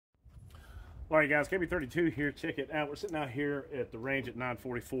All right, guys, KB32 here. Check it out. We're sitting out here at the range at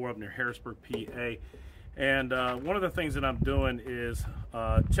 944 up near Harrisburg, PA. And one of the things that I'm doing is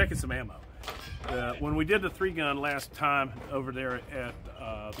checking some ammo. When we did the 3-gun last time over there at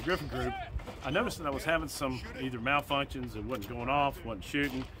the Griffin Group, I noticed that I was having some either malfunctions, it wasn't going off, wasn't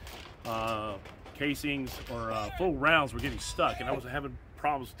shooting, casings or full rounds were getting stuck, and I was having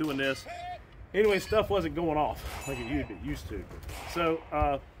problems doing this. Anyway, stuff wasn't going off like it used to.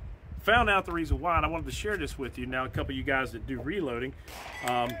 So found out the reason why, and I wanted to share this with you. Now, a couple of you guys that do reloading,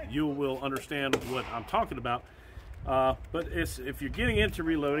 you will understand what I'm talking about. But if you're getting into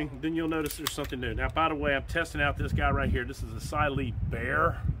reloading, then you'll notice there's something new. Now, by the way, I'm testing out this guy right here. This is a Siley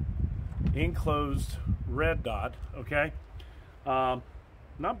Bear enclosed red dot, okay?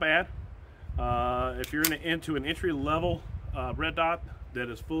 Not bad. If you're into an entry-level red dot that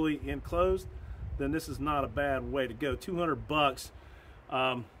is fully enclosed, then this is not a bad way to go. 200 bucks.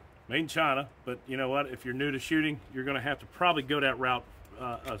 Made in China, but you know what? If you're new to shooting, you're going to have to probably go that route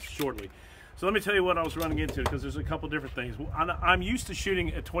shortly. So let me tell you what I was running into, because there's a couple different things. I'm used to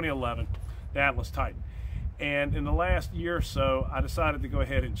shooting at 2011, the Atlas Titan, and in the last year or so, I decided to go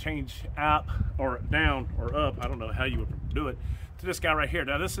ahead and change up or down or up. I don't know how you would do it, to this guy right here.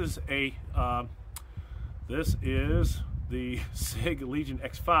 Now this is the SIG Legion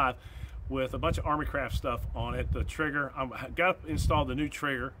X5. With a bunch of Army Craft stuff on it. The trigger, I got installed the new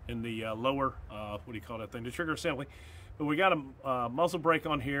trigger in the lower, what do you call that thing? The trigger assembly. But we got a muzzle brake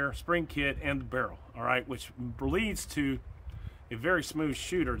on here, spring kit, and the barrel, all right, which leads to a very smooth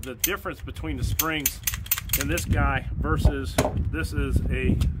shooter. The difference between the springs in this guy versus this is this is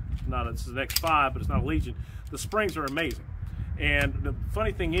an X5, but it's not a Legion. The springs are amazing. And the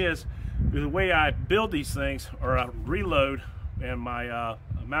funny thing is, the way I build these things, or I reload, and my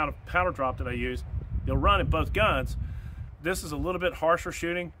amount of powder drop that I use, they'll run in both guns. This is a little bit harsher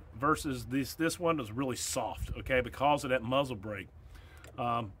shooting versus this one is really soft, okay, because of that muzzle brake.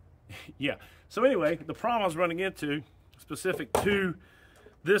 Yeah, so anyway, the problem I was running into specific to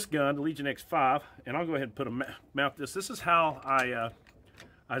this gun, the Legion X5, and I'll go ahead and put mount this. This is how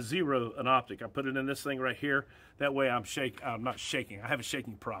I zero an optic. I put it in this thing right here. That way I'm not shaking. I have a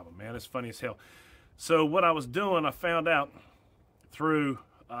shaking problem, man. It's funny as hell. So what I was doing, I found out through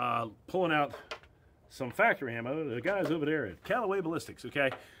pulling out some factory ammo. The guys over there at Callaway Ballistics, okay?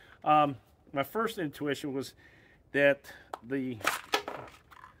 My first intuition was that the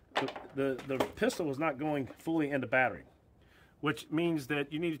pistol was not going fully into battery, which means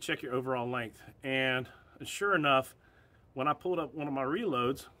that you need to check your overall length. And sure enough, when I pulled up one of my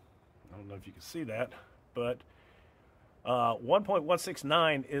reloads, I don't know if you can see that, but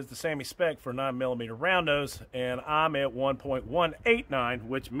 1.169 is the SAMI spec for 9mm round nose, and I'm at 1.189,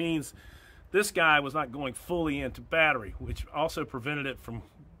 which means this guy was not going fully into battery, which also prevented it from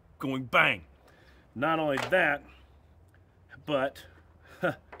going bang. Not only that, but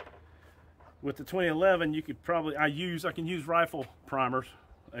with the 2011, you could probably I can use rifle primers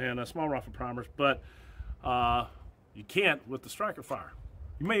and small rifle primers, but you can't with the striker fire.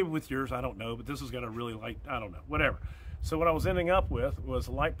 You may with yours, I don't know, but this has got a really light, I don't know, whatever. So what I was ending up with was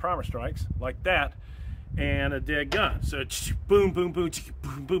light primer strikes like that and a dead gun. So boom, boom, boom,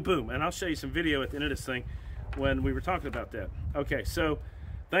 boom, boom, boom. And I'll show you some video at the end of this thing when we were talking about that. Okay, so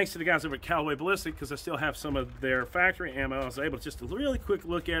thanks to the guys over at Callaway Ballistic, because I still have some of their factory ammo, I was able to just a really quick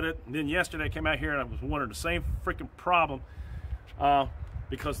look at it. And then yesterday I came out here and I was wondering the same freaking problem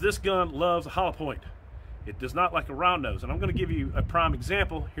because this gun loves a hollow point. It does not like a round nose. And I'm going to give you a prime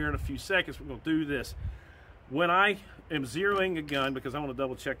example here in a few seconds. We're going to do this. When I am zeroing a gun, because I want to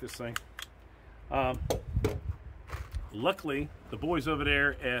double check this thing, luckily the boys over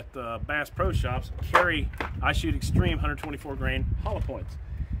there at Bass Pro Shops carry I Shoot Extreme 124 grain hollow points,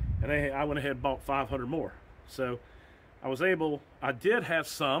 and I went ahead and bought 500 more. So I did have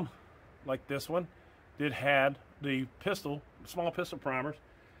some like this one had the small pistol primers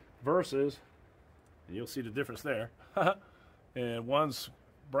versus, and you'll see the difference there. And one's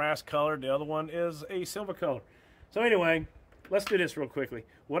brass colored, the other one is a silver color. So anyway, let's do this real quickly.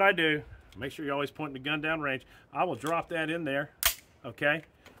 What I do, make sure you're always pointing the gun down range. I will drop that in there, okay?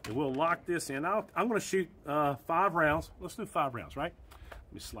 And we'll lock this in. I'm going to shoot 5 rounds. Let's do 5 rounds, right?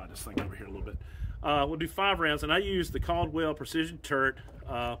 Let me slide this thing over here a little bit. We'll do 5 rounds, and I use the Caldwell Precision Turret.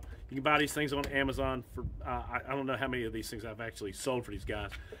 You can buy these things on Amazon for, I don't know how many of these things I've actually sold for these guys.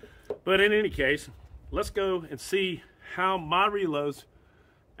 But in any case, let's go and see how my reloads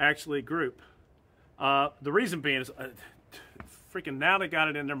actually group. The reason being is freaking now they got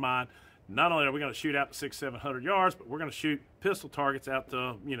it in their mind, not only are we going to shoot out to 600-700 yards, but we're going to shoot pistol targets out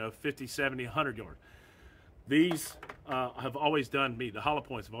to 50, 70, 100 yards. These have always done me, the hollow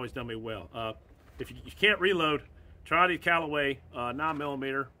points have always done me well. If you can't reload, try the Callaway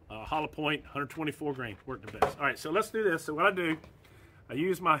 9mm hollow point, 124 grain, work the best. All right, so let's do this. So what I do, I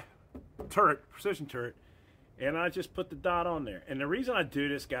use my turret, precision turret, and I just put the dot on there. And the reason I do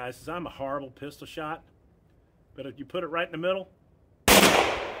this, guys, is I'm a horrible pistol shot. But if you put it right in the middle, and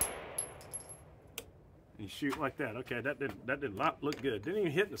you shoot like that. Okay, that did not look good. Didn't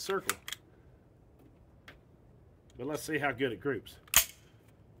even hit in the circle. But let's see how good it groups.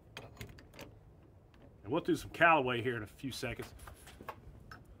 And we'll do some Callaway here in a few seconds.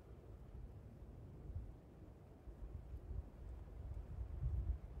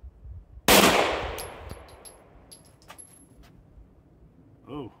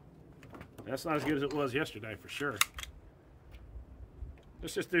 Oh, that's not as good as it was yesterday for sure.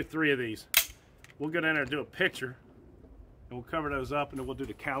 Let's just do 3 of these. We'll go down there and do a picture, and we'll cover those up, and then we'll do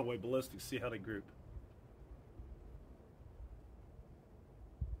the Callaway ballistics, see how they group.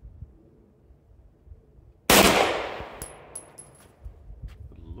 Good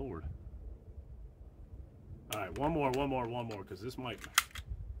Lord. All right, one more, because this might.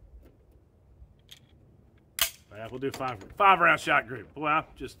 Yeah, we'll do 5-round shot group. Boy, I'm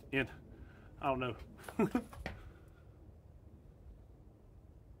just in. I don't know.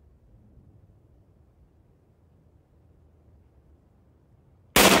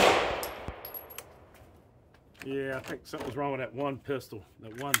 Yeah, I think something's wrong with that one pistol.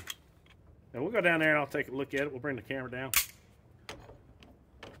 That one. And we'll go down there and I'll take a look at it. We'll bring the camera down.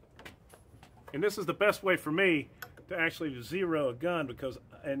 And this is the best way for me to actually zero a gun, because,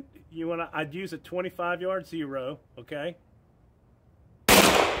 and you want to, I'd use a 25-yard zero, okay?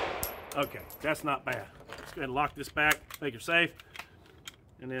 Okay, that's not bad. Let's go ahead and lock this back, make it safe,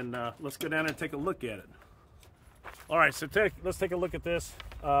 and then let's go down there and take a look at it. All right, so let's take a look at this.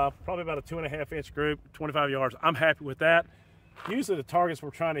 Probably about a 2.5-inch group, 25 yards. I'm happy with that. Usually the targets we're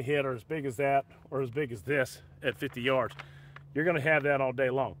trying to hit are as big as that or as big as this at 50 yards. You're going to have that all day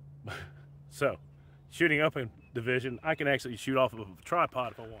long. So, shooting up in division, I can actually shoot off of a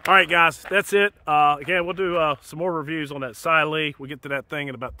tripod if I want. All right, guys, that's it. Again, we'll do some more reviews on that Cy Lee. We'll get to that thing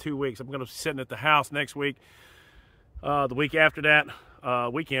in about 2 weeks. I'm going to be sitting at the house next week. The week after that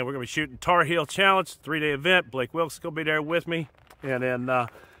weekend, we're going to be shooting Tar Heel Challenge, 3-day event. Blake Wilkes is going to be there with me. And then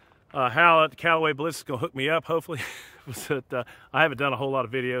Hal at Callaway Blitz is going to hook me up, hopefully. But, I haven't done a whole lot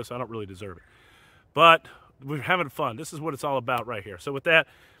of videos, so I don't really deserve it. But we're having fun. This is what it's all about right here. So with that,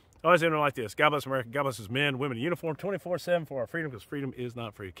 I always end it like this. God bless America. God bless his men, women in uniform, 24/7 for our freedom, because freedom is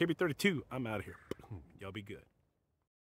not free. KB32, I'm out of here. Y'all be good.